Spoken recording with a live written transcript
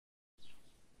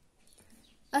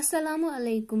अस्सलामु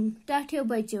अलैकुम टाठियो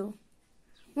बच्चो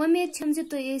उम्मीद छम जे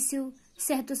तुम ऐसियो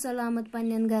सेहत सलामत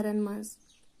पन्नन घरन मज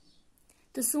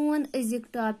तो सोन अजिक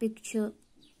टॉपिक छ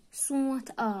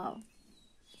सोंथ आव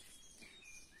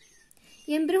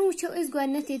यम ब्रोह वुचो अस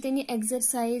गोडनेथ येतन ये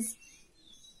एक्सरसाइज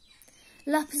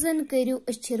लफ्जन करियो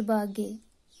अछिर बागे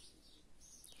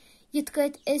यिथ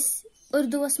कत अस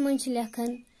उर्दूस मज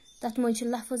लेखन तथ मज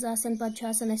लफ्ज आसन पत छ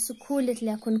आसन अस खोलित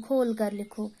लेखुन खोल कर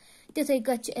लिखो तिथे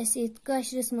कत अस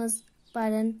काशरस मज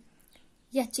पढ़न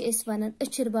यथ वनान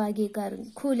अछिर बागे करन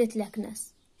खोलित लेखनस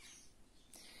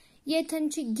येथन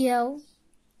छ गेव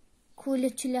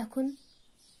खोलित छ लेखुन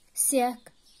सेख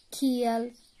खील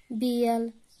बेल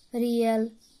रियल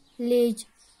लेज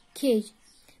खेज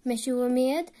मे छ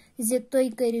उम्मीद जे तुम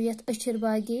करियो यथ अछिर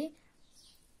बागे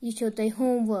यह छो तुम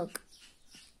होमवर्क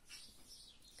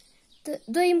तो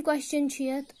दोयम क्वेश्चन छ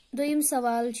यथ दोयम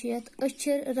सवाल छ यथ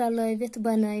अछिर रलावित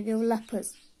बनावियो लफ्ज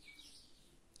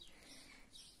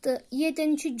तो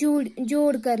येतन छ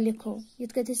जोड़ कर लिखो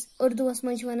यथ कत उर्दूस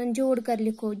मज वनान जोड़ कर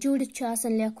लिखो जोड़ित छ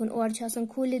आसन लेखुन और छ आसन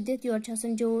खोलित दित योर छ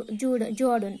आसन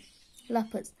जोड़न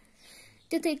लफ्ज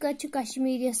तिथे कत छ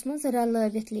कश्मीरियस मज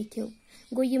रलावित लिखियो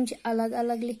गो यम छ अलग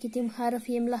अलग लिखित यम हरफ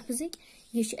यम लफ्जिक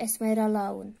यह छ अस वह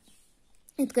रलाउन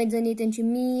इत कत जन येतन छ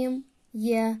मीम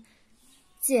या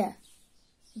त्से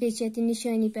बेच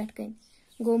निशानी पे कन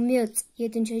गो मेच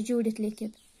येतन छ जोड़ित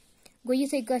लिखित गो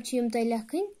ये कत छ यम तुम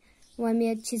लेखन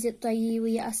उम्मीद छ जे तुम यीव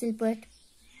यह असल पे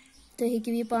तुम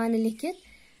हेकिव यह पान लिखित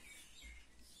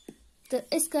तो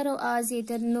अस करो आज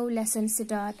ये नो लेसन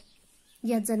स्टार्ट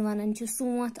यथ जन वनान छ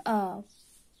सोंथ आव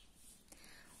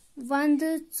वंद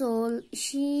चोल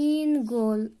शीन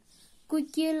गोल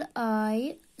कुकिल आय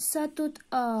सतुत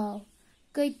आव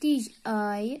कतिज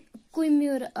आय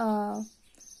कुम्युर आव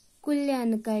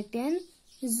कुल्यान कटन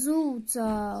जू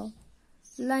चाव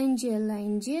लंजे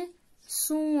लंजे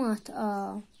सोंथ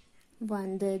आव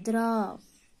वंद द्राव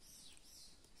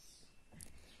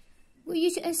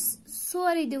यह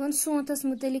सोरे दिवन सोंथस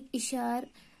मुतलिक इशार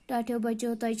टाठियो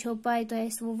बच्चो तुम छो पाई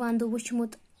तुम वंद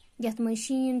वुचमुत यथ मज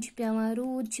शीन पेवान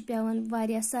रूद पेवान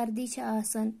वारिया सर्दी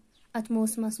आसान अत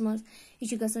मौसमस मज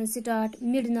यह गसन स्टार्ट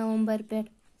मिड नवंबर पे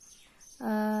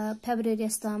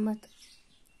फेब्रुवरियस तामत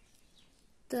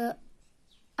तो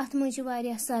अत मज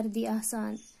वारिया सर्दी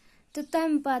आसान तो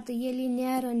तम पत येली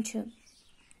नेरन छ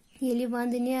येली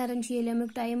वंद नेरन छ येली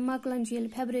अमुक टाइम मकलन छ येली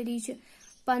फेब्रुवरी छ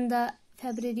 15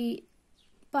 फेब्रुवरी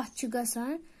पत छ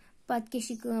गसान पत के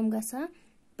छ काम गसान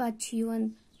पत छ यवन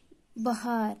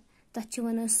बहार तथ छ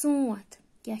वनान सोंथ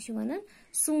क्या छ वनान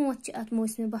सोंथ छ अत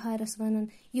मौसम बहारस वनान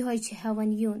यह छ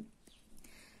हेवन युन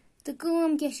तो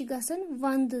काम क्या छ गसान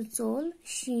वंद चोल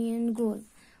शीन गोल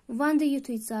वंद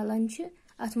युथुय चलन छ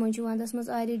अत मज वंदस मज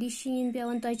ऑलरेडी शीन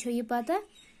पेवान तुम छो यह पता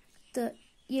तो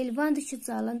ये वंद छ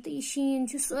चलन तो यह शीन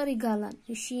छ सोरे गलन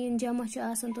यह शीन जमा छ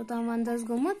आसान तोताम वंदस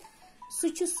गोमुत सु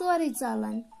छ सोरे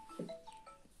चलन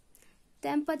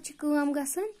तम पत छ काम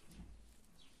गसान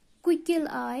कुकिल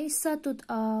आय सतुत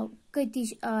आव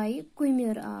कतिज आय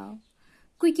कुम्युर आव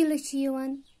कुकिल छ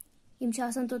यवन यम छ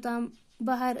आसान तोताम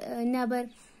बाहर नेबर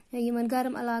यमन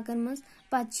गर्म इलाकन मज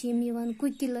पत छ यम यवन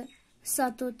कुकिल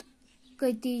सतुत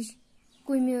कतिज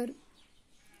कुम्युर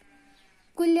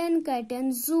कुलन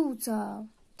कटन जू चाव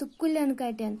तो कुलन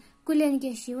कटन कुलन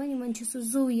क्या छ यवन यमन छ सु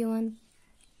जू यवन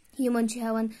यमन छ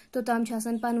हेवन तोताम छ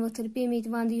आसान पन वथर पेमित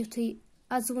वंद युथुय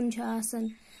अचवुन छ आसान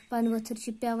पन वथर छ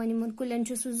पेवान यमन कुलन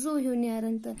छ सु जू हु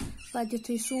नेरन तो पत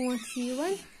युथुय सोंथ छ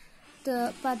यवन तो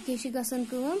पत के छ गसन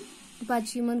काम पत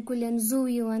छ यमन कुलन जू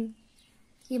यवन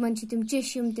यमन छ तिम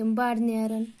चेशम तिम बड़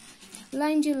नेरन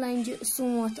लंज लंज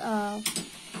सोंथ आव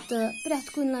तो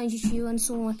प्रेथ कुन लंज छ यवन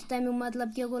सोंथ तमिक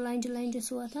मतलब क्या गो लंज लंज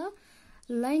सोंथ आव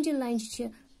लंज लंज छ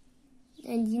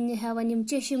हेवन यम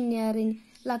चेशम नेरन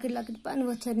लकट लकट पन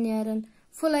वथर नेरन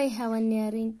फुलै हेवन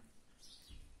नेरन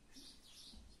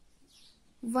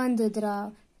वंद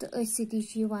द्राव तो असी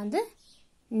छ वंद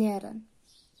नेरन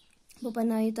बह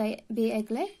पनायो तुम बे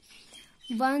अक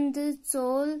लट वंद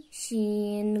चोल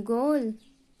शीन गोल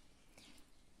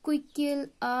कुकिल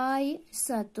आय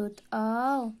सतुत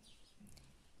आव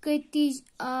कतिज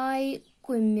आय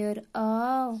कुम्युर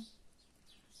आव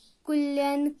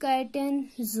कुलन कटन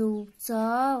जू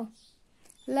चाव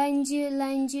लंजे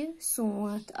लंजे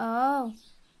सोंथ आव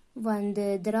वंद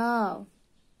द्राव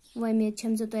उम्मीद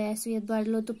छम जे तुम आसो बड़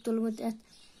लुत्फ तुलमुत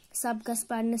सबकस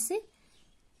पढ़ने से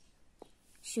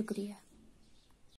शुक्रिया।